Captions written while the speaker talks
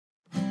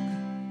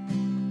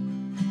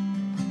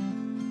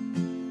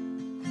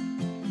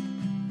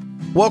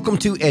Welcome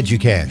to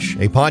EduCash,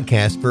 a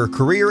podcast for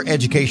career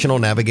educational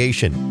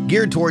navigation,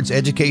 geared towards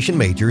education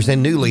majors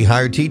and newly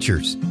hired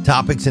teachers.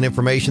 Topics and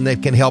information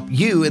that can help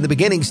you in the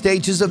beginning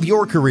stages of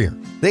your career.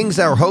 Things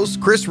our hosts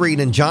Chris Reed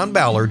and John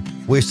Ballard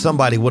wish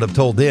somebody would have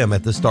told them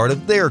at the start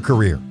of their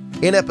career.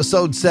 In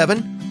episode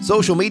 7,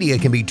 social media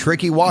can be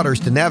tricky waters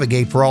to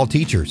navigate for all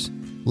teachers.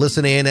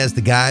 Listen in as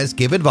the guys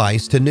give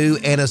advice to new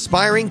and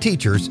aspiring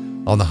teachers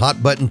on the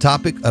hot button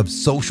topic of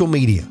social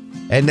media.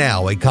 And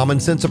now, a common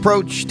sense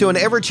approach to an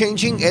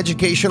ever-changing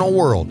educational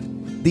world,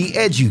 the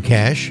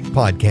EduCash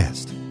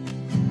podcast.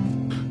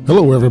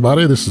 Hello,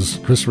 everybody. This is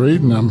Chris Reed,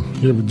 and I'm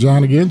here with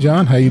John again.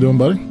 John, how you doing,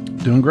 buddy?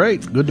 Doing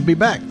great. Good to be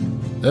back.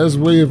 As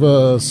we've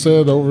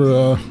said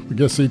over, I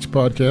guess, each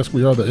podcast,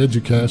 we are the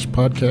EduCash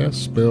podcast,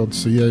 spelled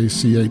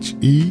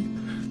C-A-C-H-E.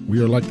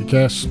 We are like the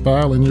cache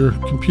file in your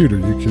computer.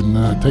 You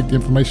can take the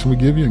information we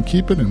give you and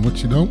keep it, and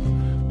what you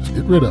don't, just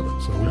get rid of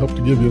it. So we hope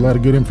to give you a lot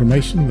of good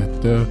information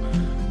that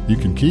you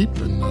can keep.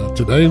 And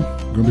today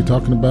we're going to be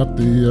talking about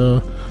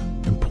the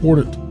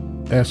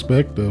important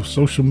aspect of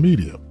social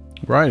media.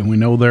 Right. And we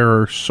know there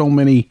are so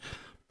many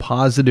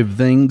positive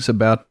things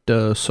about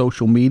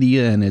social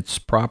media and its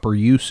proper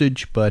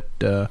usage, but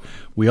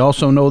we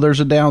also know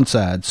there's a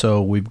downside.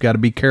 So we've got to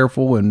be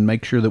careful and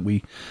make sure that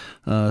we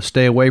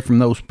stay away from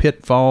those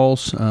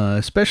pitfalls,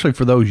 especially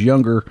for those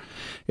younger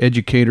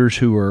educators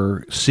who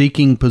are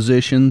seeking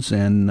positions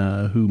and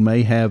who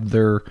may have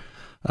their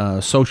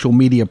social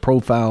media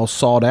profiles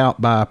sought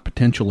out by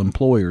potential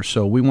employers.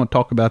 So we want to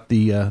talk about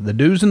the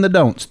do's and the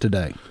don'ts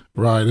today.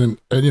 Right, and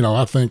you know,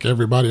 I think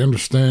everybody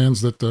understands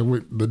that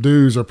the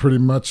do's are pretty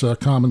much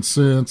common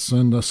sense,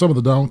 and some of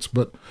the don'ts.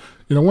 But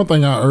you know, one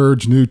thing I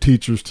urge new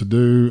teachers to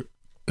do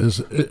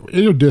is,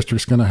 your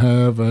district's going to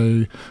have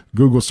a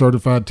Google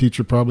certified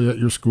teacher probably at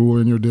your school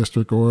in your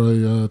district, or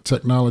a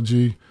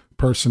technology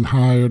person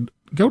hired.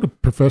 Go to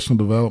professional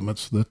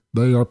developments that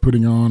they are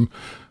putting on.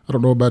 I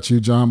don't know about you,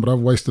 John, but I've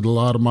wasted a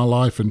lot of my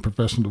life in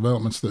professional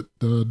developments that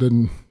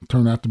didn't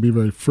turn out to be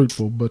very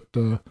fruitful. But,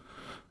 you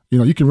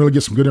know, you can really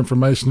get some good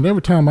information. And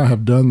every time I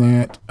have done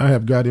that, I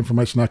have got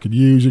information I could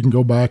use. You can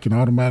go back and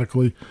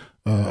automatically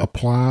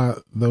apply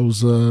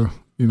those,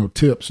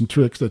 tips and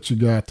tricks that you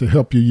got to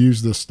help you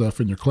use this stuff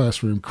in your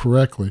classroom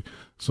correctly.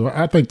 So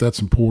I think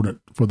that's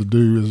important for the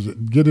do, is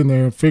get in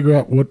there, figure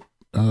out what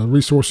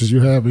resources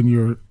you have in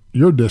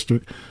your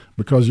district,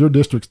 because your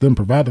district's then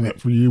providing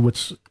that for you,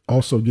 which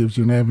also gives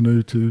you an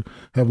avenue to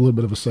have a little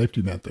bit of a safety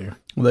net there.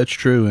 Well, that's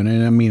true. And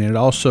I mean, it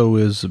also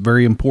is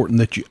very important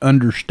that you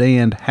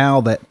understand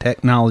how that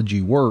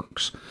technology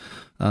works,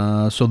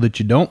 so that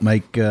you don't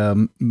make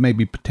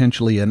maybe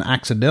potentially an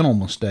accidental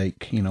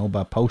mistake, you know,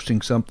 by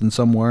posting something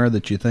somewhere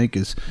that you think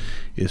is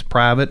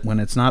private when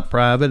it's not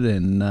private,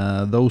 and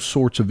those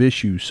sorts of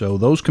issues. So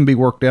those can be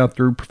worked out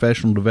through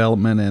professional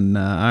development. And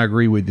I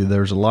agree with you.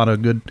 There's a lot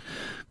of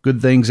good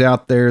things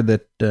out there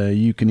that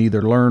you can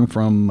either learn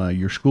from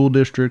your school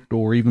district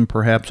or even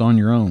perhaps on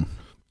your own.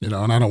 You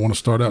know, and I don't want to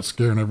start out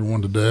scaring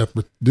everyone to death,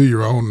 but do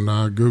your own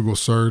Google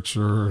search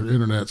or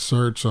internet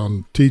search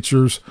on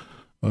teachers,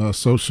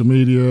 social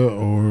media,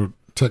 or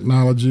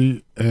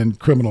technology and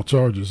criminal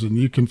charges. And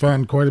you can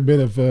find quite a bit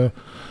of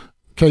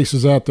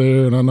cases out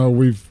there. And I know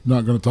we're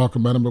not going to talk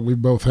about them, but we've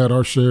both had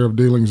our share of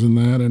dealings in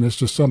that. And it's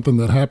just something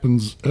that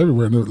happens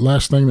everywhere. And the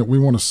last thing that we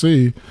want to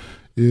see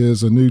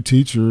is a new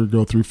teacher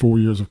go through 4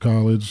 years of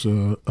college,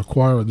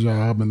 acquire a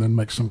job, and then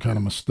make some kind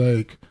of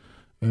mistake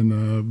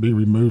and be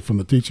removed from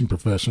the teaching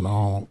profession,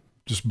 all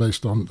just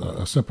based on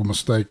a simple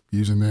mistake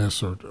using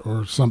this,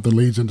 or something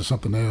leads into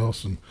something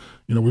else. And,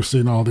 you know, we've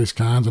seen all these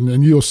kinds,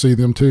 and you'll see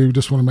them too.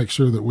 Just want to make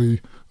sure that we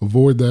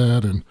avoid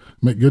that and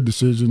make good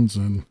decisions,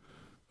 and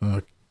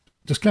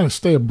just kind of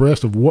stay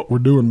abreast of what we're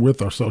doing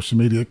with our social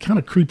media. It kind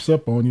of creeps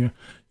up on you,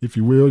 if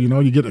you will. You know,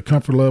 you get a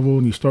comfort level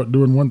and you start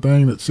doing one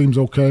thing that seems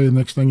okay, and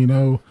next thing you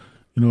know,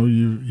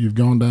 you've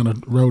gone down a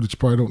road that you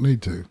probably don't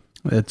need to.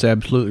 That's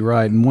absolutely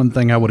right. And one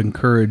thing I would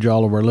encourage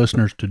all of our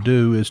listeners to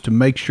do is to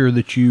make sure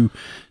that you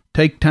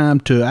take time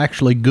to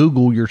actually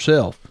Google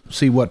yourself,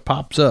 see what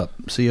pops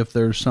up, see if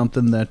there's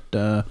something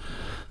that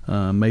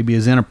maybe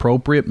is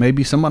inappropriate.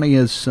 Maybe somebody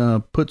has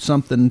put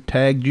something,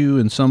 tagged you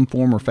in some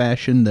form or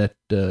fashion that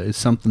is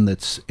something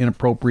that's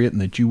inappropriate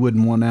and that you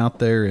wouldn't want out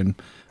there, and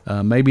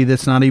maybe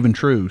that's not even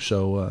true.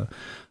 So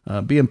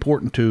be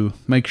important to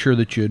make sure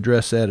that you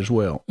address that as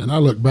well. And I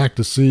look back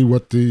to see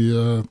what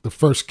the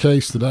first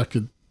case that I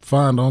could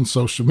find on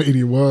social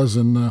media was,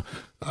 and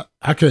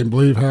I can't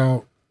believe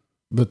how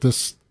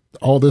that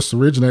all this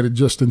originated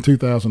just in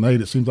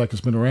 2008. It seems like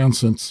it's been around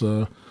since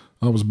I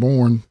was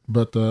born,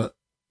 but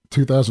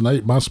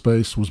 2008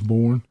 MySpace was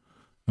born,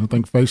 and I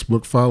think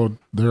Facebook followed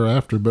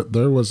thereafter. But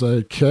there was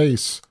a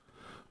case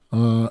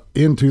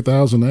in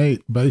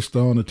 2008 based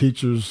on a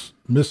teacher's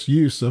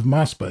misuse of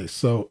MySpace.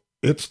 So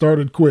it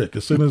started quick.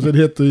 As soon as it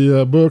hit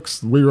the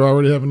books, we were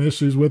already having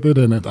issues with it,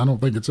 and I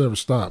don't think it's ever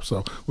stopped.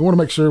 So we want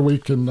to make sure we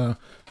can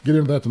get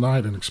into that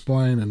tonight and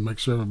explain and make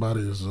sure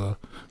everybody is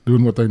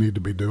doing what they need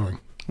to be doing.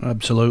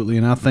 Absolutely.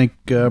 And I think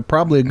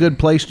probably a good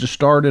place to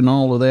start in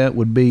all of that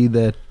would be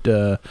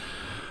that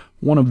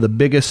one of the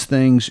biggest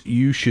things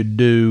you should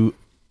do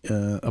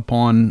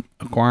upon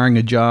acquiring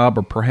a job,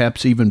 or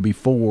perhaps even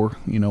before,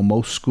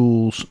 most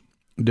schools,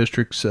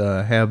 districts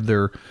have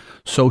their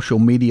social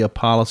media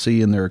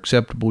policy and their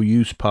acceptable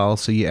use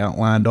policy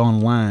outlined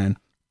online.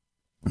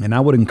 And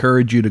I would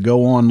encourage you to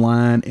go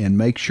online and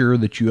make sure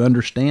that you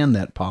understand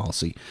that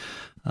policy.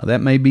 That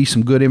may be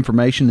some good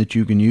information that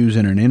you can use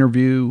in an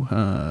interview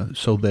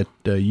so that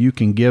you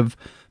can give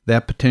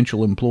that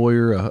potential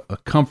employer a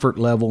comfort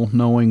level,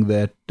 knowing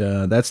that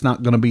that's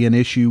not going to be an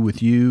issue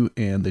with you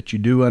and that you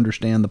do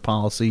understand the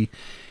policy.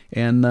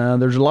 And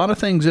there's a lot of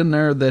things in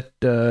there that,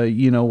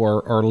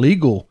 are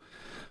legal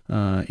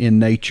in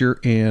nature.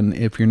 And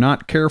if you're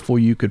not careful,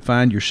 you could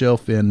find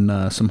yourself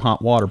in some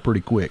hot water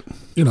pretty quick.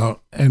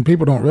 And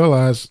people don't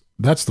realize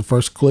that's the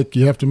first click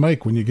you have to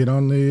make when you get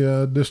on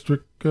the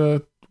district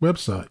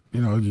website.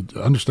 You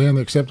understand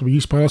the acceptable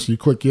use policy. You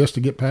click yes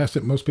to get past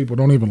it. Most people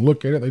don't even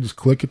look at it. They just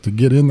click it to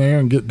get in there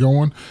and get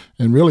going.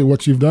 And really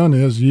what you've done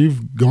is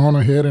you've gone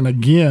ahead and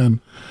again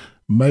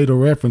made a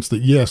reference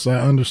that, yes, I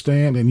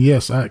understand, and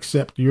yes, I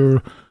accept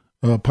your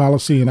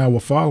policy and I will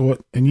follow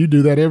it. And you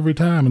do that every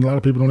time. And a lot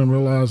of people don't even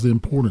realize the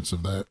importance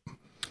of that.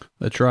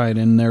 That's right.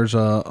 And there's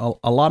a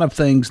lot of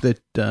things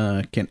that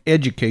can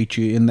educate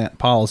you in that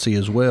policy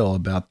as well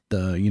about,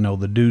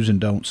 the do's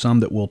and don'ts, some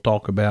that we'll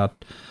talk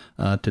about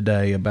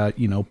today about,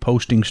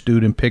 posting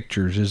student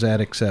pictures. Is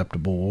that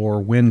acceptable? Or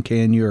when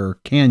can you, or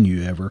can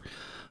you ever?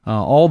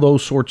 All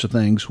those sorts of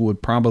things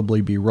would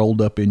probably be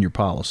rolled up in your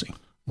policy.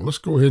 Well, let's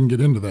go ahead and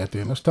get into that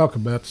then. Let's talk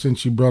about,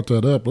 since you brought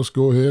that up, let's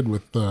go ahead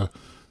with,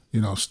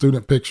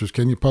 student pictures.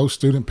 Can you post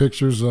student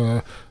pictures?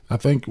 I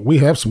think we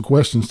have some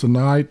questions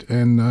tonight.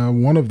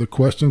 And one of the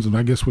questions, and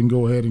I guess we can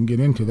go ahead and get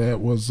into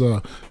that, was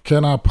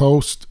can I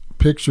post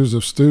pictures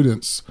of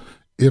students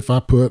if I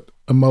put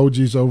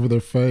emojis over their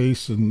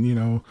face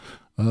and,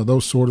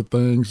 those sort of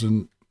things.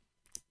 And,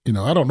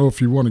 I don't know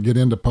if you want to get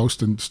into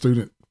posting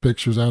student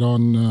pictures out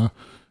on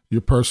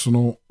your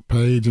personal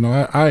page.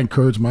 I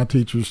encourage my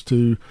teachers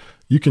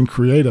you can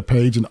create a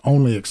page and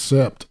only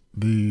accept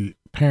the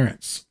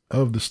parents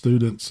of the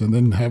students and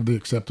then have the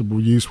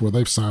acceptable use where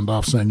they've signed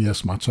off saying,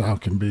 yes, my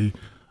child can be,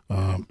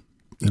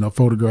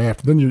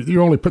 photographed. Then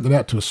you're only putting it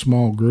out to a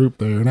small group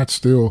there, and that's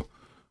still,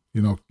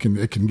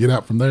 it can get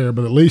out from there,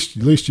 but at least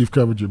you've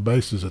covered your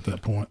bases at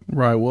that point.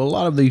 Right. Well, a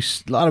lot of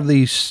these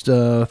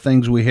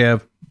things we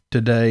have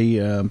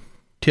today,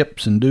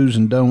 tips and do's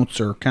and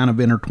don'ts, are kind of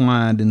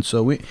intertwined. And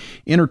so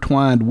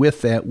intertwined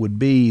with that would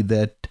be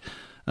that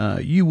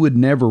you would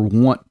never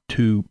want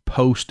to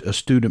post a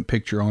student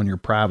picture on your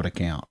private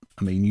account.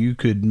 I mean, you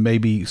could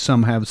maybe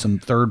have some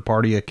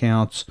third-party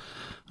accounts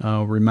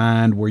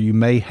where you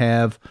may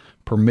have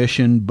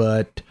permission,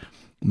 but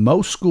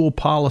most school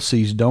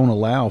policies don't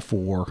allow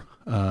for,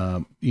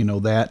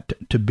 that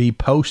to be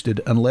posted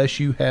unless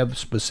you have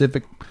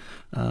specific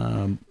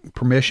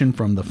permission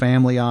from the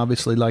family,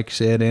 obviously, like you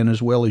said, and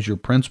as well as your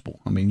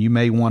principal. I mean, you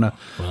may want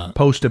to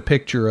post a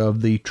picture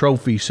of the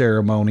trophy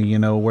ceremony,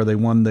 where they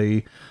won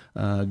the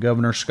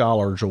Governor's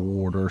Scholars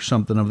Award or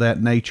something of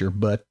that nature.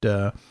 But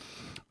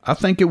I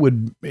think it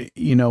would,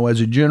 as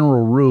a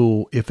general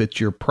rule, if it's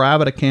your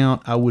private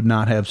account, I would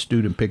not have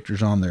student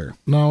pictures on there.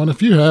 No, and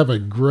if you have a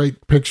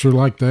great picture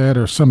like that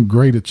or some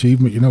great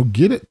achievement,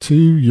 get it to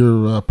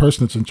your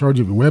person that's in charge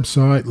of your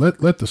website.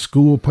 Let the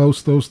school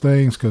post those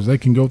things because they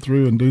can go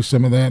through and do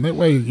some of that. And that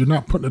way you're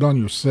not putting it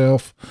on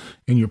yourself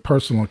in your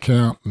personal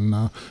account.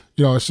 And,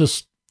 it's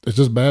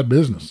just bad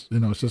business.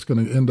 It's just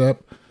going to end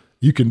up,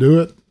 you can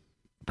do it,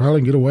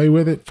 probably get away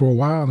with it for a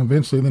while, and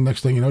eventually the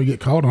next thing you get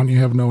called on, you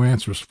have no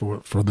answers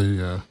for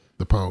the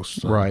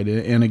post. So. Right.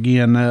 And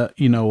again,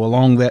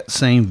 along that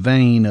same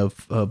vein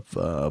of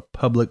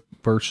public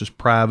versus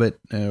private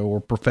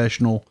or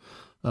professional,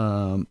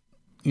 you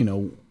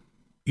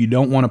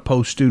don't want to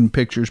post student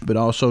pictures, but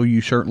also you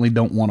certainly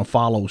don't want to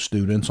follow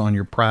students on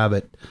your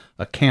private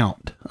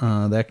account.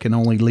 That can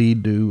only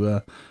lead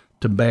to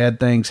bad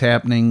things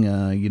happening.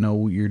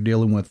 You're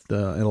dealing with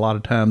a lot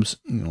of times,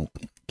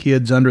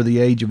 kids under the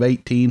age of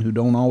 18 who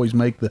don't always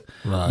make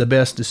the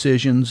best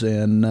decisions.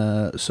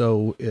 And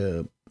so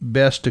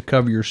best to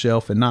cover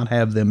yourself and not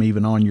have them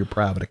even on your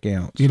private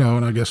accounts.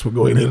 And I guess we'll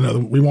go into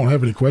we won't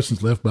have any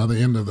questions left by the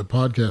end of the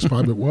podcast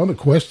probably, but one of the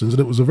questions, and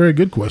it was a very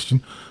good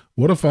question,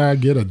 what if I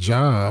get a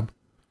job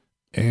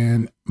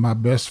and my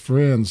best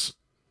friend's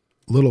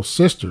little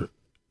sister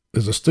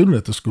is a student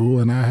at the school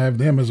and I have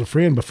them as a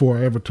friend before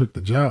I ever took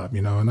the job,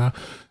 and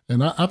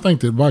I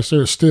think the advice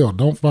there is still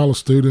don't follow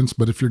students,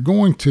 but if you're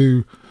going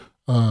to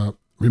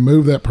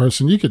remove that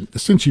person, you can,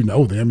 since you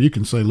know them, you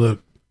can say,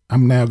 look,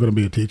 I'm now going to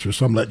be a teacher,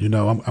 so I'm letting you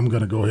know I'm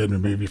going to go ahead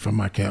and remove you from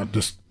my account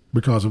just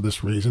because of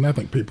this reason. I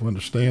think people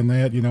understand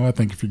that. I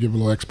think if you give a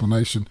little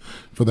explanation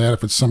for that,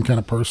 if it's some kind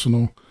of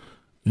personal,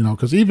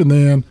 because even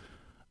then,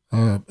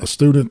 a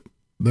student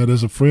that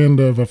is a friend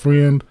of a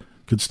friend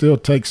could still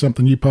take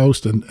something you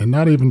post and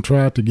not even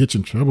try to get you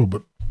in trouble,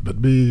 but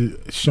be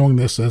showing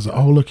this as,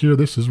 oh, look here,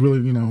 this is really,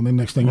 and then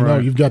next thing you know,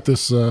 you've got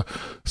this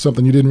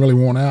something you didn't really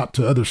want out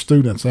to other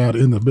students out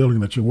in the building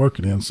that you're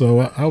working in. So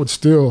I would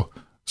still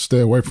stay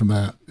away from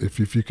that if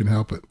you can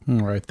help it.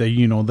 All right.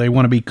 They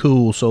want to be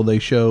cool, so they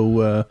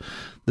show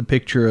the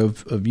picture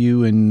of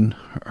you and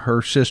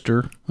her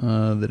sister,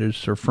 that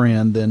is her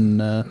friend,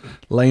 then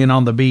laying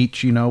on the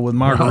beach, with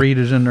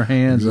margaritas in their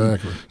hands,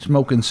 exactly, and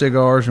smoking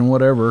cigars and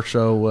whatever.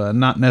 So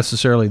not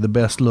necessarily the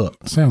best look.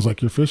 Sounds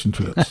like your fishing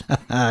trips.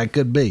 It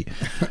could be.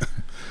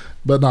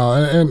 But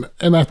no,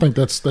 and I think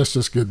that's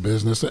just good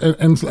business.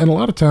 And a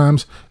lot of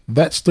times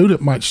that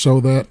student might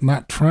show that,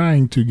 not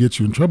trying to get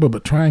you in trouble,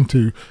 but trying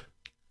to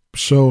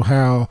show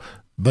how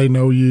they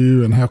know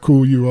you and how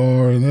cool you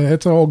are, and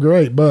that's all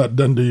great, but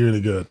doesn't do you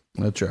any good.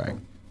 That's right.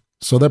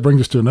 So that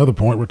brings us to another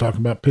point. We're talking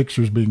about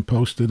pictures being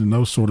posted and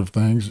those sort of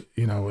things,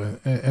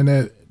 and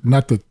that,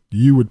 not that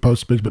you would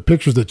post pictures, but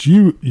pictures that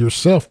you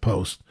yourself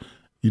post,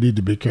 you need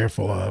to be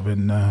careful of,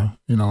 and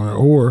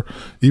or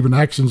even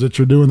actions that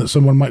you're doing that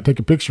someone might take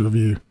a picture of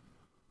you.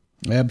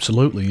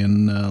 Absolutely,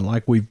 and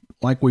like we've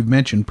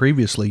mentioned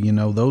previously,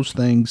 those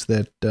things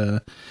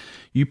that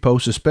you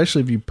post,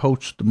 especially if you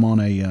post them on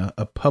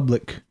a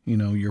public,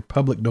 your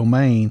public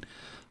domain,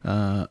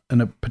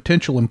 and a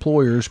potential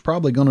employer is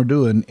probably going to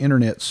do an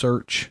internet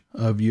search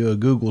of you, a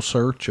Google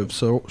search of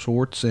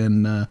sorts,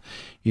 and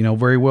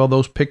very well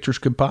those pictures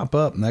could pop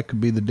up, and that could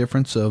be the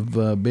difference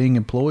of being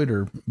employed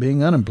or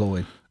being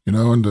unemployed.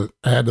 And to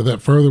add to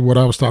that further, what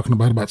I was talking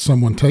about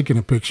someone taking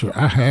a picture,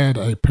 I had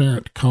a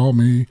parent call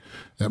me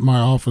at my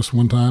office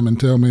one time and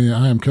tell me,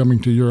 I am coming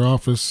to your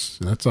office.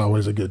 That's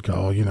always a good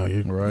call. You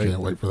right.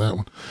 Can't wait for that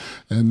one.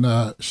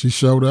 And she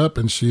showed up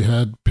and she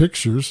had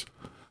pictures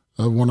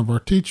of one of our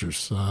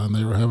teachers. And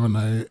they were having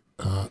a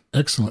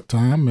excellent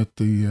time at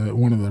the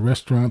one of the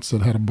restaurants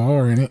that had a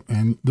bar in it.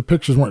 And the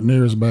pictures weren't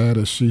near as bad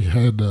as she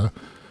had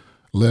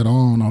let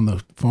on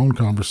the phone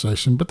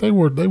conversation, but they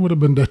would have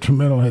been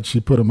detrimental had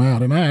she put them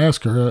out. And I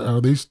asked her, are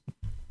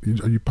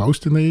you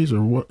posting these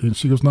or what? And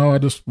she goes, no, I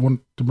just want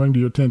to bring to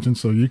your attention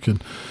so you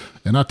can.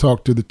 And I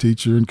talked to the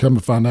teacher and come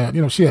to find out,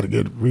 she had a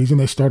good reason.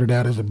 They started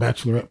out as a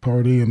bachelorette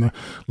party and the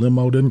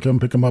limo didn't come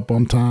pick them up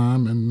on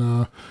time.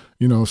 And,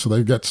 so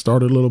they got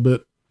started a little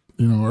bit,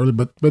 early,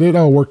 but it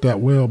all worked out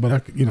well.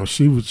 But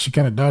she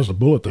kind of dodged a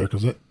bullet there,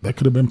 because that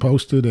could have been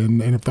posted.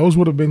 And if those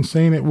would have been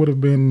seen, it would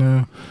have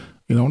been,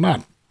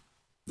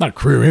 not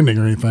career ending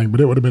or anything,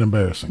 but it would have been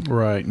embarrassing.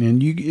 Right.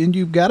 And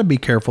you've got to be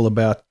careful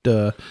about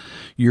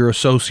your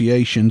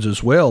associations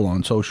as well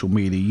on social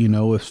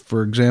media. If,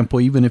 for example,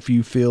 even if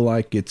you feel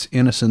like it's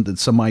innocent that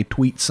somebody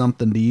tweets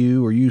something to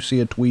you, or you see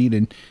a tweet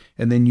and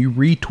then you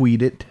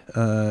retweet it,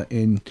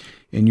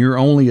 and you're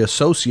only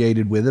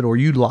associated with it, or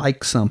you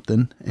like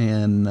something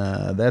and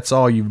that's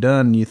all you've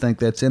done and you think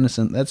that's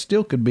innocent, that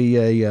still could be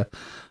a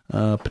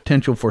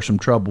potential for some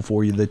trouble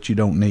for you that you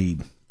don't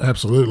need.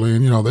 Absolutely.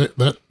 And,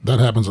 that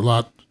happens a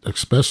lot,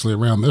 especially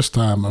around this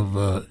time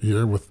of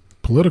year with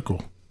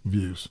political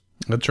views.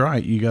 That's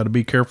right. You got to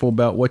be careful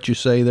about what you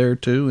say there,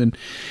 too. And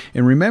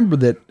remember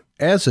that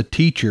as a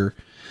teacher,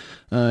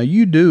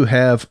 you do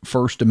have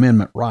First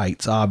Amendment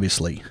rights,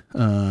 obviously,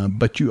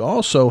 but you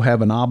also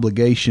have an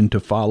obligation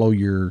to follow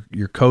your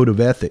code of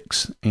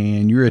ethics.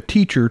 And you're a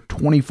teacher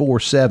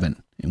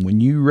 24/7. And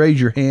when you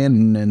raise your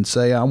hand and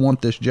say, I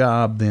want this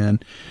job, then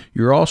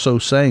you're also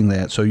saying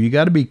that. So you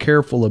got to be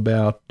careful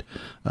about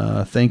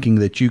thinking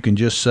that you can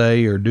just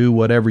say or do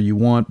whatever you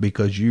want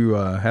because you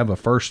have a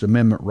First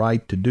Amendment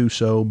right to do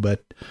so.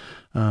 But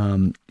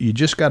you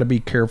just got to be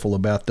careful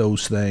about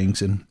those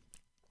things. And,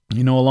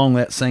 along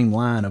that same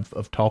line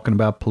of talking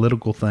about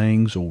political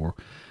things or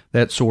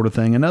that sort of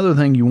thing, another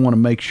thing you want to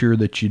make sure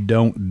that you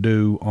don't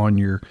do on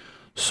your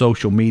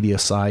social media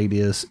site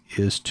is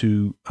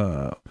to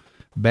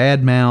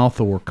badmouth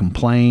or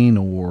complain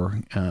or,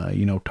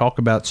 talk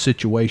about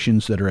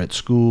situations that are at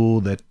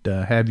school that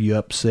have you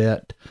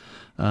upset.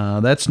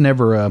 That's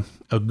never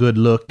a good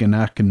look, and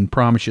I can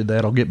promise you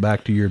that'll get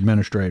back to your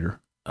administrator.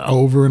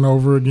 Over and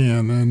over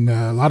again. And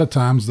a lot of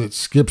times that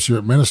skips your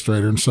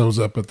administrator and shows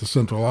up at the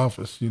central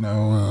office.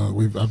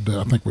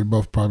 I think we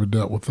both probably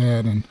dealt with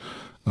that. And,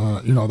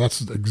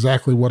 that's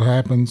exactly what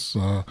happens.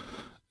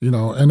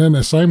 And then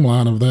the same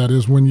line of that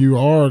is when you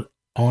are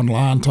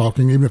online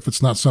talking, even if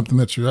it's not something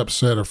that you're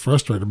upset or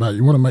frustrated about,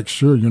 you want to make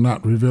sure you're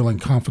not revealing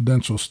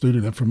confidential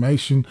student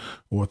information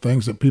or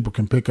things that people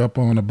can pick up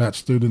on about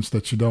students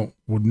that you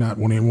would not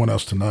want anyone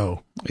else to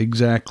know.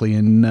 Exactly.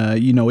 And,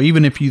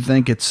 even if you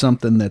think it's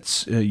something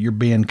that's you're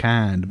being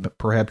kind, but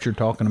perhaps you're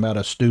talking about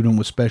a student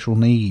with special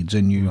needs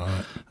and you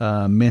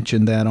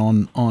mentioned that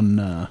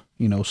on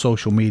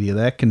social media,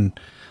 that can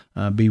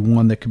be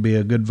one that could be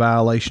a good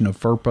violation of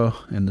FERPA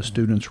and the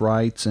students'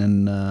 rights.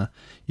 And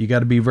you got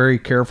to be very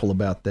careful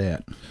about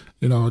that.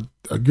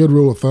 A good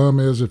rule of thumb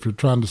is if you're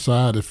trying to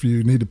decide if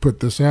you need to put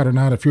this out or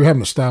not, if you're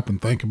having to stop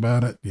and think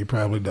about it, you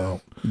probably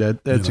don't.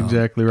 That's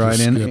exactly right.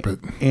 Skip it.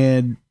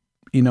 And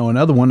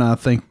another one I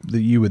think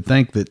that you would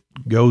think that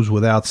goes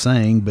without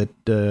saying, but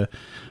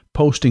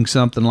posting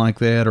something like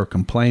that or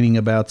complaining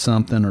about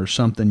something or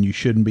something you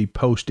shouldn't be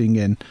posting.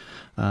 And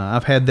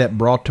I've had that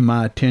brought to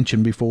my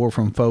attention before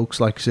from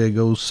folks. Like I said, it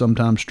goes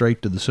sometimes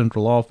straight to the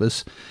central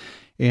office.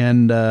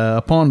 And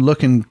upon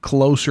looking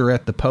closer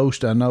at the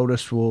post, I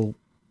noticed, well,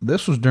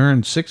 this was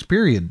during sixth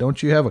period.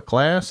 Don't you have a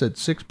class at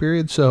sixth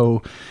period?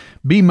 So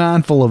be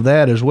mindful of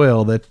that as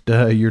well, that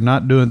you're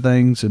not doing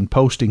things and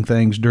posting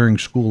things during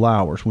school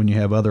hours when you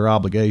have other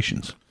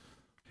obligations.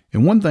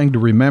 And one thing to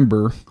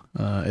remember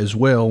as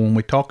well when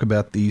we talk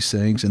about these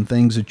things and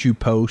things that you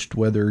post,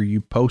 whether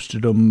you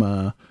posted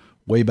them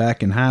way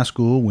back in high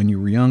school when you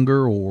were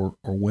younger or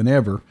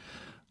whenever,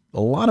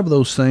 a lot of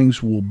those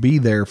things will be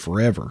there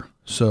forever.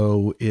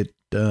 So it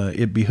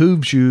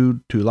behooves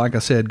you to, like I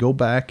said, go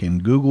back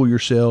and Google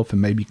yourself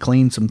and maybe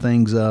clean some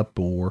things up,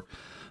 or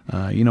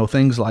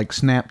things like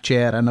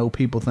Snapchat. I know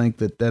people think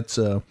that that's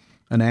an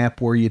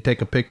app where you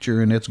take a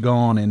picture and it's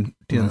gone in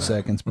 10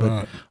 seconds,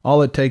 but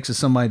all it takes is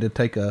somebody to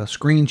take a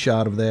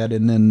screenshot of that,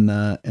 and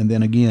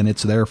then again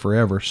it's there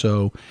forever.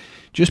 So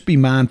just be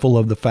mindful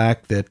of the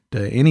fact that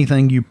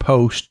anything you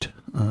post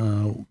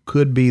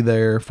could be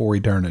there for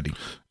eternity.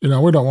 We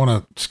don't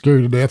want to scare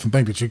you to death and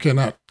think that you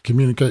cannot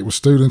communicate with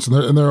students,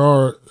 and there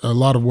are a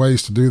lot of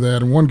ways to do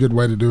that. And one good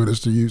way to do it is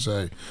to use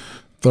a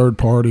third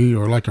party,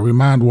 or like a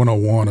Remind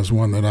 101 is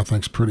one that I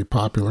think is pretty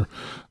popular.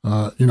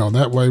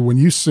 That way when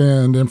you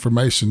send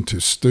information to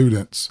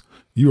students,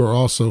 you are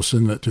also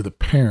sending it to the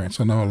parents.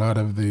 I know a lot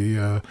of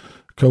the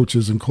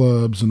coaches and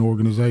clubs and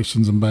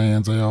organizations and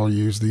bands, they all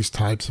use these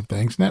types of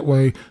things. And that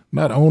way,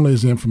 not only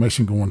is the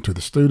information going to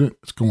the student,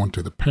 it's going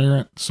to the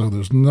parent. So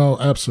there's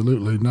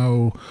absolutely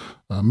no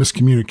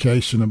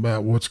miscommunication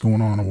about what's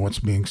going on and what's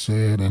being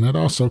said. And it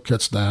also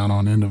cuts down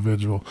on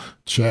individual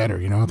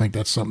chatter. I think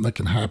that's something that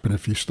can happen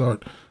if you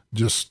start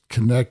just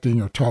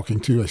connecting or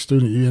talking to a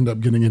student. You end up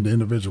getting into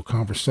individual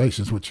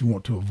conversations, which you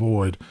want to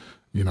avoid,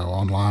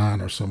 online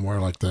or somewhere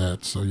like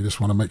that. So you just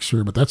want to make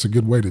sure. But that's a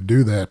good way to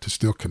do that, to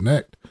still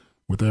connect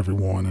with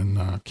everyone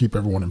and keep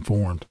everyone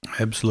informed.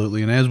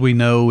 Absolutely. And as we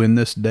know, in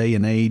this day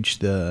and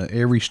age,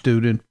 every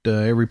student,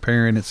 every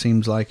parent, it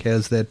seems like,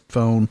 has that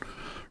phone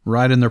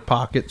right in their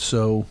pocket.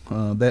 So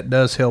that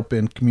does help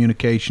in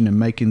communication and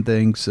making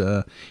things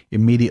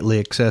immediately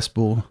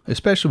accessible,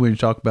 especially when you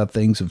talk about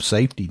things of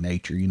safety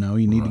nature. You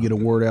need to get a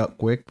word out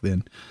quick.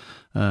 Then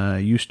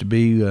it used to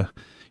be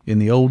in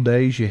the old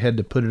days, you had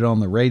to put it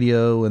on the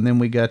radio, and then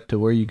we got to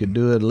where you could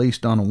do it at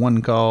least on a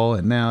one call,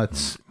 and now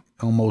it's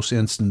almost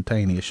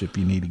instantaneous if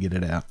you need to get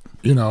it out.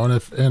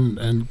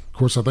 And of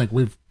course, I think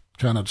we've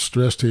kind of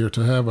stressed here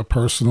to have a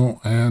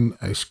personal and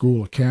a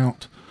school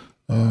account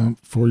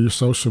for your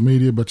social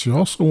media, but you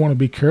also want to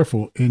be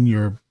careful on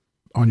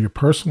your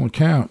personal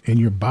account, in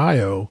your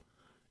bio.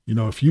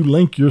 If you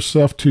link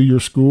yourself to your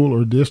school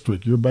or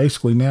district, you're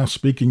basically now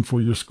speaking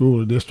for your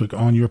school or district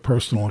on your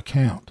personal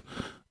account.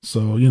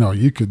 So,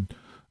 you could,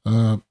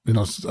 a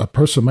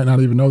person might not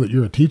even know that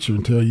you're a teacher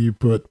until you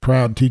put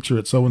proud teacher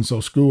at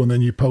so-and-so school, and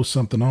then you post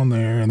something on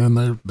there, and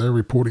then they're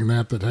reporting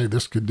that, hey,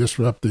 this could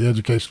disrupt the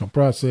educational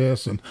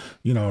process. And,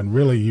 and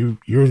really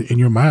you're in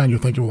your mind, you're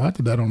thinking, well, I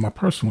did that on my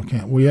personal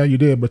account. Well, yeah, you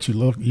did, but you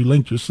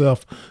linked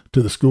yourself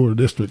to the school or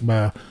district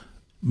by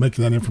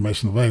making that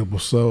information available.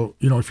 So,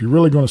 if you're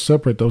really going to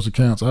separate those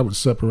accounts, I would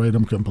separate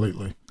them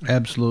completely.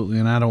 Absolutely.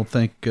 And I don't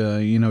think,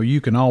 you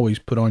can always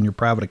put on your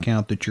private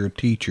account that you're a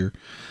teacher,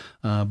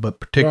 but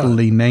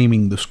particularly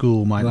naming the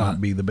school might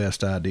not be the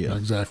best idea.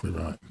 Exactly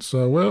right.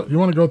 So, well, you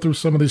want to go through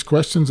some of these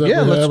questions that we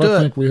have? Let's do it. I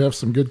think we have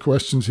some good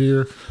questions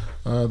here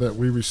that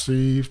we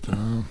received.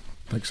 I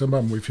think some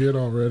of them we've hit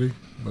already,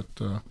 but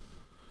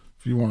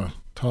if you want to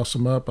toss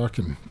them up, I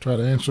can try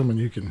to answer them, and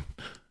you can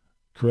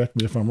correct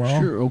me if I'm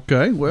wrong. Sure.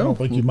 Okay. Well, I don't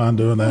think you mind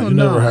doing that. You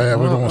never have.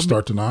 We don't want to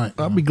start tonight.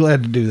 I'll be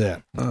glad to do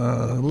that.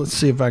 Let's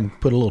see if I can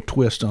put a little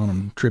twist on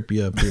them, trip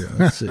you up here.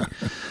 Let's see.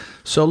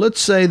 So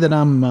let's say that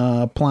I'm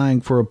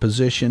applying for a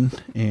position,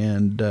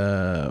 and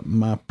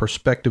my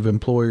prospective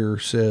employer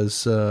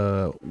says,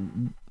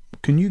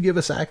 can you give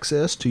us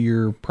access to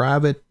your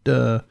private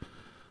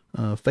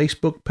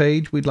Facebook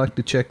page? We'd like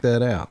to check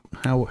that out.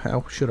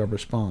 How should I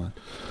respond?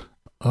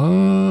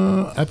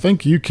 I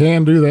think you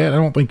can do that. I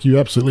don't think you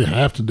absolutely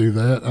have to do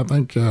that. I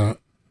think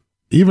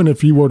even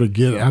if you were to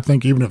get it, I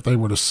think even if they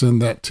were to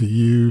send that to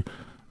you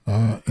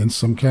in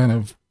some kind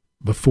of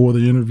before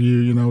the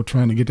interview,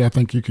 trying to get that, I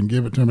think you can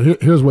give it to them.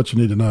 Here's what you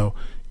need to know.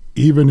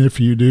 Even if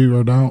you do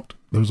or don't,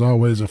 there's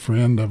always a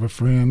friend of a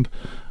friend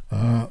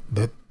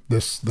that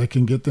they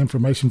can get the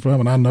information from.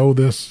 And I know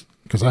this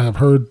because I have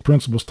heard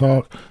principals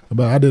talk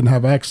about, I didn't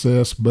have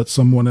access, but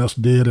someone else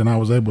did, and I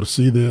was able to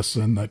see this,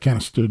 and that kind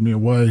of stood me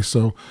away.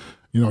 So,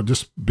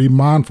 just be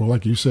mindful,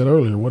 like you said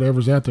earlier,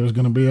 whatever's out there is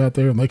going to be out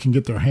there, and they can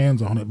get their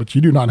hands on it. But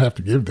you do not have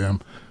to give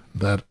them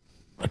that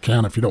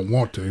account if you don't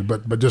want to,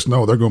 but just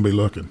know they're going to be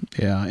looking.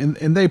 Yeah, and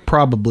they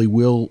probably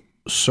will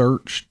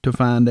search to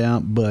find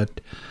out,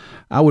 but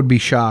I would be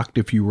shocked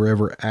if you were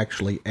ever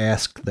actually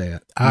asked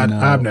that.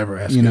 I've never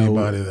asked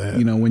anybody that.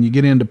 When you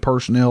get into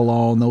personnel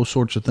law and those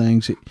sorts of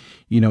things,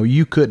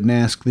 you couldn't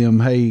ask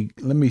them, hey,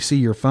 let me see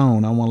your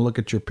phone. I want to look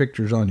at your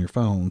pictures on your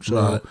phone.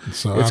 So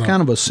it's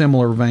kind of a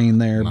similar vein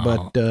there,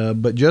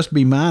 but just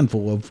be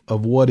mindful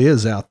of what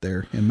is out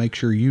there and make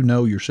sure you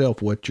know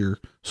yourself what your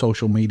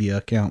social media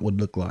account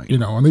would look like.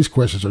 And these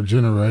questions are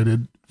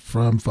generated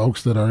from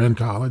folks that are in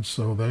college,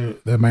 so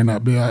they may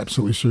not be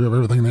absolutely sure of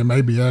everything they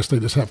may be asked. They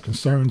just have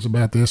concerns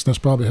about this. That's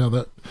probably how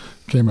that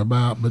came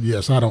about. But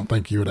yes, I don't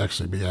think you would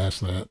actually be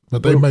asked that.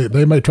 But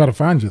they may try to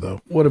find you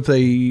though. What if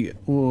they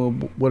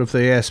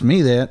ask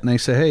me that and they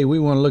say, "Hey, we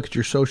want to look at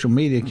your social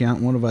media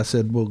account"? What if I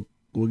said, "Well,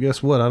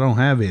 guess what? I don't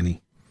have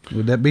any."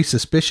 Would that be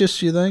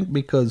suspicious, you think?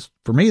 Because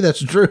for me, that's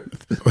the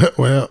truth.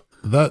 Well,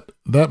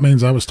 that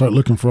means I would start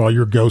looking for all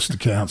your ghost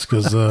accounts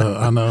because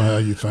I know how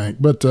you think.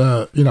 But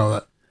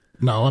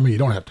no, I mean, you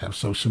don't have to have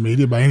social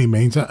media by any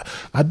means.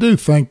 I do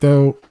think,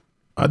 though,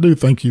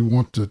 you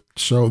want to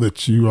show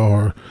that you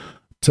are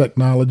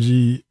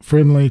technology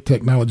friendly,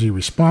 technology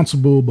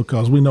responsible,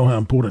 because we know how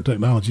important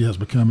technology has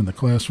become in the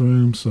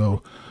classroom.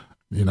 So,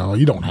 you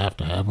don't have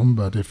to have them,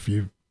 but if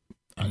you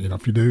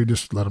do,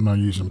 just let them know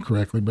you use them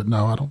correctly. But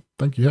no, I don't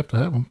think you have to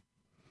have them.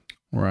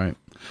 Right.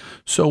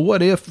 So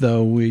what if,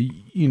 though,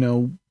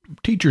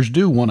 teachers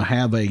do want to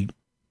have a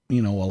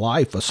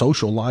life, a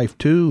social life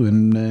too,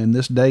 and in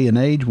this day and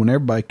age when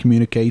everybody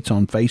communicates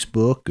on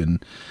Facebook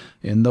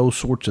and those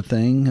sorts of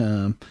things,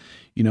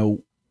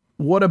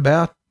 what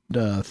about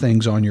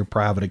things on your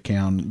private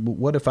account?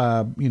 What if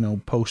I,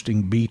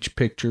 posting beach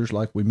pictures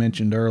like we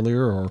mentioned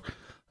earlier, or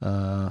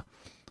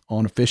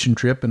on a fishing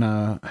trip and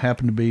I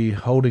happen to be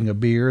holding a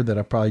beer that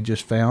I probably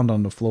just found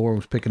on the floor,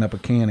 was picking up a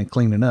can and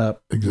cleaning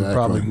up. Exactly.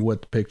 Probably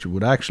what the picture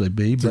would actually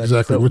be. That's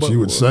exactly what you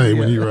would say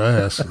when you were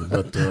asked.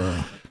 But,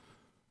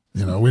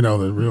 we know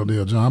the real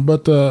deal, John.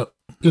 But,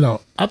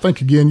 I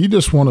think, again, you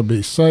just want to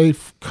be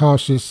safe,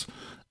 cautious,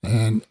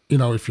 and,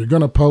 if you're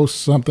going to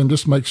post something,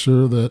 just make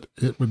sure that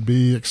it would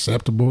be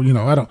acceptable.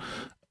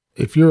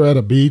 If you're at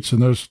a beach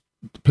and there's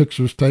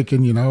pictures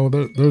taken,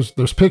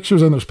 there's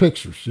pictures and there's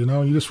pictures, you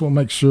just want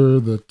to make sure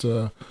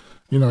that,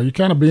 you're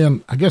kind of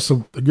being, I guess a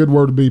good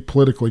word to be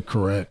politically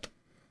correct.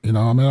 I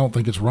don't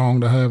think it's wrong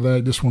to have that.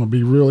 You just want to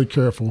be really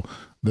careful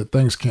that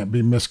things can't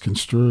be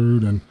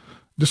misconstrued, and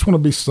just want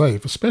to be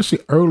safe, especially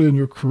early in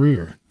your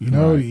career.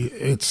 Right.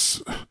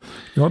 It's, I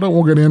don't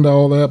want to get into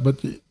all that,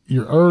 but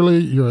you're early,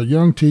 you're a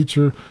young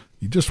teacher.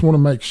 You just want to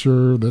make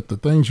sure that the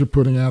things you're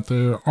putting out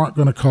there aren't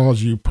going to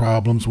cause you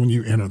problems when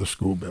you enter the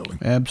school building.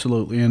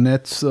 Absolutely. And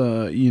that's,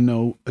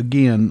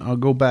 again, I'll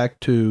go back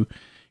to,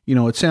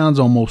 it sounds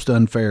almost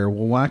unfair.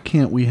 Well, why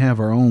can't we have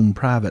our own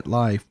private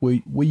life? Well,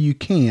 you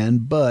can,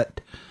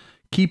 but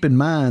keep in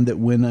mind that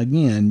when,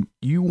 again,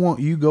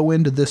 you go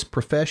into this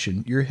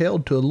profession, you're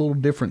held to a little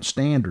different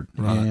standard.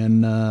 Right.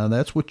 And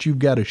that's what you've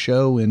got to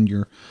show in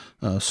your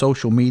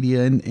social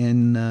media,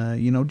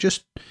 and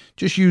just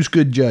use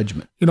good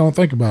judgment.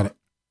 Think about it.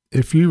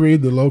 If you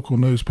read the local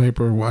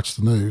newspaper or watch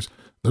the news,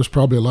 there's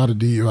probably a lot of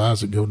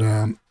DUIs that go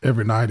down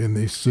every night in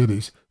these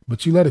cities,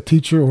 but you let a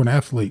teacher or an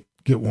athlete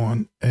get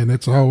one, and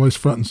it's always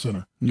front and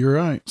center. You're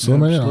right. So,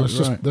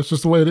 that's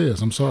just the way it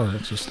is. I'm sorry.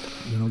 It's just,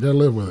 got to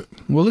live with it.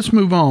 Well, let's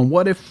move on.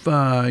 What if,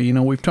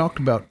 we've talked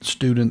about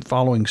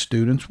following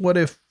students. What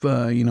if,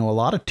 a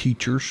lot of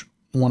teachers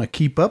want to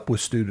keep up with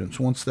students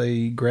once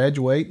they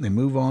graduate and they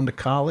move on to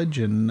college,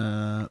 and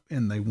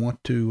they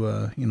want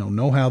to,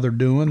 know how they're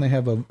doing. They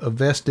have a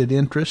vested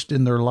interest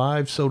in their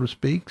lives, so to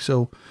speak.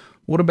 So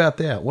what about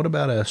that? What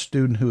about a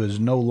student who is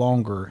no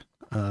longer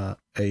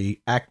a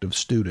active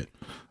student?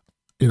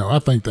 I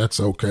think that's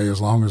okay as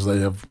long as they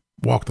have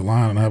walked the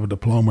line and have a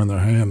diploma in their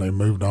hand. They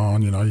moved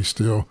on. You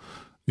still,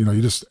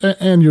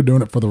 and you're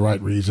doing it for the right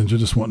reasons. You're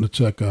just wanting to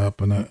check up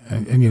and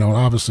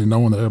obviously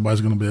knowing that everybody's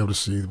going to be able to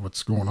see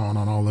what's going on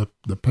all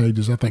the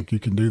pages. I think you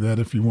can do that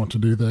if you want to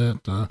do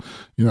that.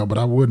 But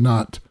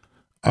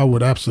I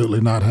would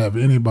absolutely not have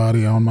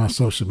anybody on my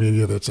social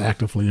media that's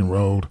actively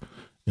enrolled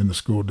in the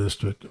school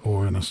district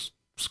or in a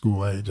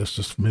school age. That's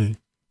just me.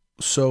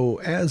 So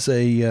as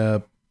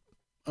a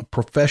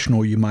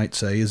professional, you might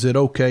say, is it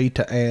okay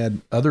to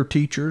add other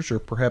teachers or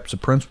perhaps the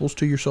principals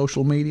to your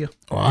social media?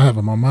 Well, I have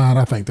them on mine.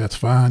 I think that's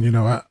fine.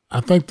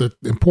 I think the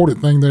important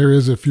thing there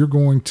is if you're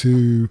going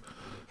to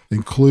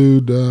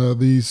include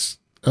these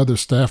other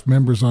staff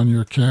members on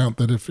your account,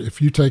 that if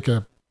you take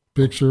a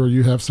picture or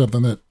you have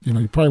something that, you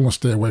probably want to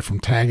stay away from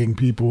tagging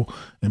people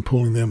and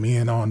pulling them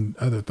in on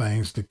other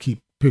things to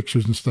keep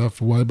pictures and stuff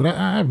away. But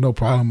I have no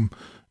problem,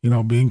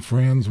 being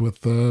friends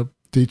with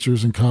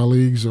teachers and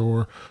colleagues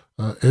or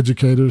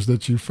educators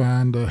that you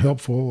find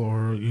helpful,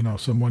 or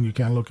someone you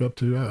kind of look up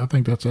to. I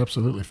think that's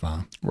absolutely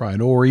fine.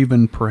 Right, or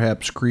even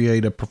perhaps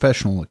create a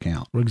professional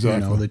account.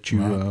 Exactly. That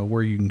you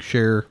where you can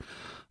share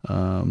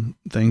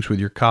things with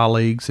your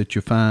colleagues that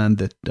you find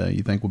that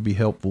you think would be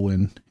helpful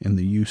in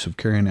the use of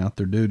carrying out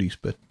their duties.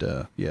 But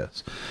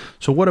yes.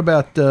 So what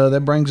about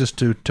that brings us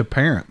to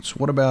parents?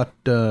 What about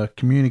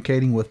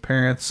communicating with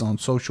parents on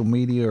social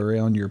media or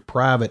on your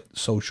private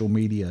social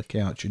media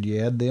account? Should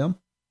you add them?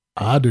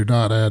 I do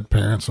not add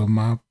parents on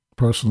my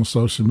personal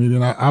social media,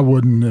 and I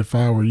wouldn't if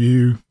I were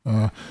you.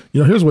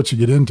 Here's what you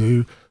get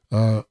into.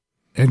 And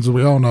as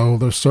we all know,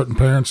 there's certain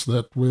parents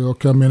that will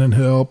come in and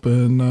help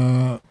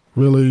and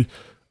really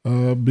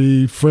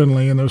be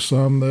friendly, and there's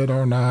some that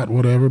are not,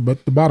 whatever.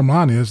 But the bottom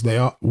line is,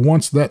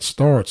 once that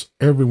starts,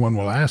 everyone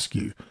will ask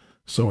you.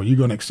 So are you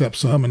going to accept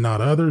some and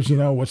not others?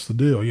 What's the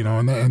deal?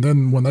 And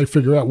then when they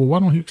figure out, well, why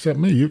don't you accept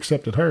me? You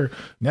accepted her.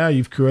 Now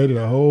you've created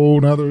a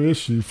whole other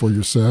issue for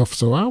yourself.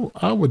 So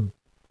I would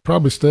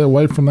probably stay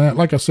away from that.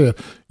 Like I said,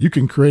 you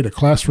can create a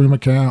classroom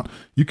account.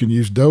 You can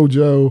use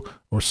Dojo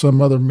or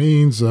some other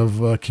means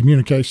of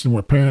communication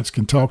where parents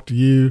can talk to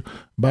you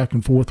back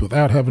and forth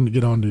without having to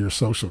get onto your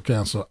social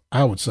account. So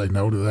I would say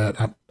no to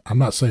that. I'm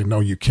not saying no,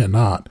 you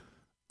cannot.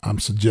 I'm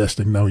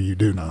suggesting no, you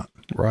do not.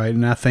 Right,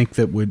 and I think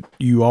that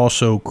you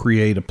also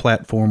create a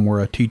platform where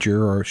a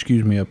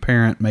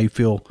parent may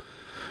feel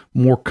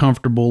more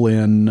comfortable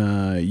in,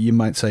 you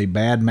might say,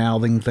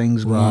 bad-mouthing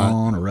things going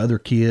on, or other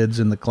kids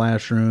in the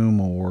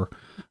classroom, or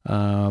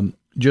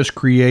just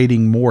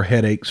creating more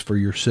headaches for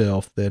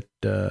yourself that,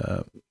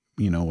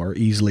 are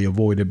easily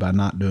avoided by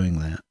not doing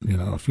that.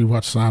 If you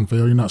watch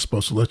Seinfeld, you're not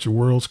supposed to let your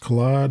worlds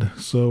collide.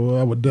 So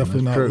I would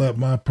definitely not let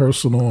my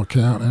personal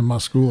account and my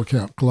school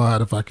account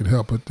collide if I could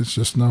help it. It's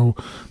just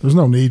there's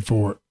no need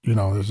for it.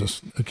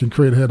 It can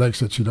create headaches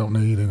that you don't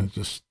need, and I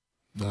just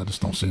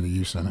don't see the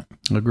use in it.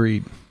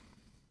 Agreed.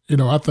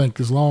 I think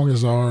as long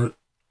as our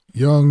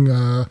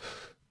young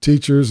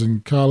teachers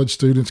and college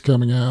students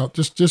coming out,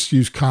 just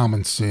use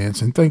common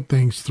sense and think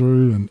things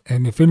through,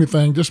 and if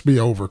anything, just be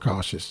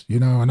overcautious,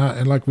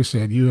 and like we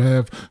said, you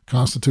have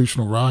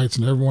constitutional rights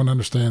and everyone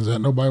understands that.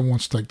 Nobody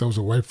wants to take those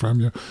away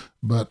from you,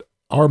 but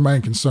our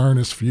main concern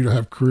is for you to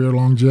have career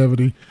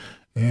longevity,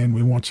 and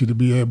we want you to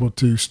be able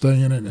to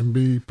stay in it and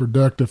be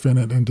productive in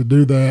it. And to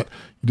do that,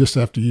 you just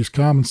have to use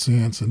common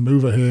sense and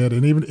move ahead.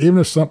 And even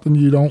if something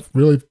you don't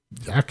really,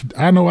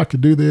 I know I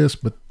could do this,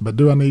 but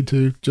do I need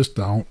to? Just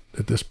don't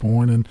at this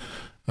point. And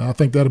I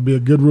think that'll be a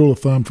good rule of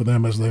thumb for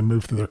them as they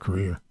move through their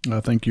career. I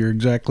think you're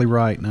exactly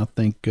right. And I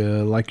think,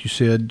 like you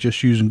said,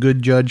 just using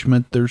good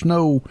judgment, there's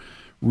no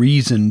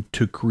reason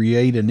to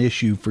create an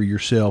issue for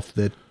yourself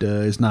that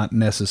is not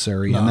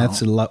necessary. No. And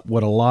that's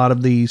what a lot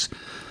of these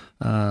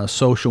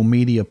social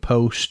media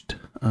posts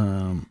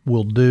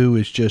will do,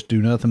 is just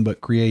do nothing but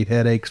create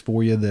headaches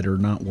for you that are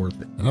not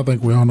worth it. And I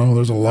think we all know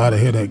there's a lot of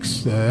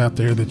headaches out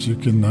there that you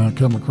can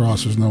come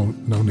across. There's no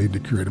need to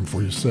create them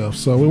for yourself.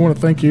 So we want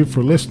to thank you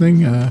for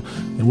listening,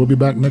 and we'll be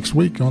back next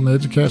week on the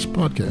EduCash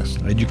podcast.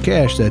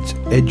 EduCash, that's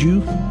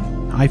edu-cache,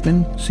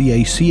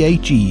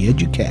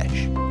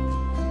 EduCash.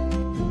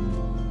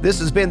 This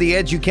has been the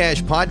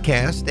EduCash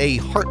podcast, a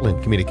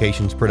Heartland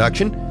Communications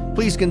production.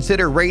 Please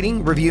consider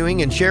rating,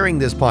 reviewing, and sharing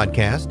this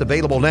podcast,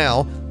 available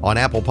now on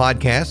Apple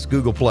Podcasts,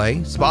 Google Play,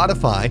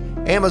 Spotify,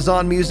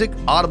 Amazon Music,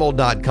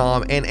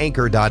 Audible.com, and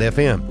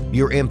Anchor.fm.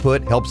 Your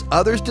input helps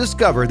others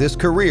discover this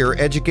career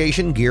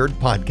education-geared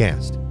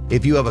podcast.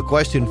 If you have a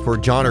question for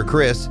John or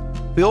Chris,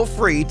 feel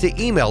free to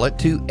email it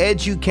to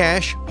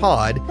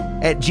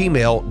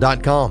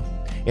educashpod@gmail.com,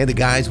 and the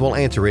guys will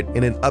answer it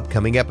in an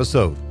upcoming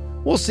episode.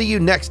 We'll see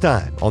you next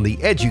time on the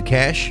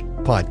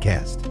EduCash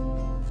podcast.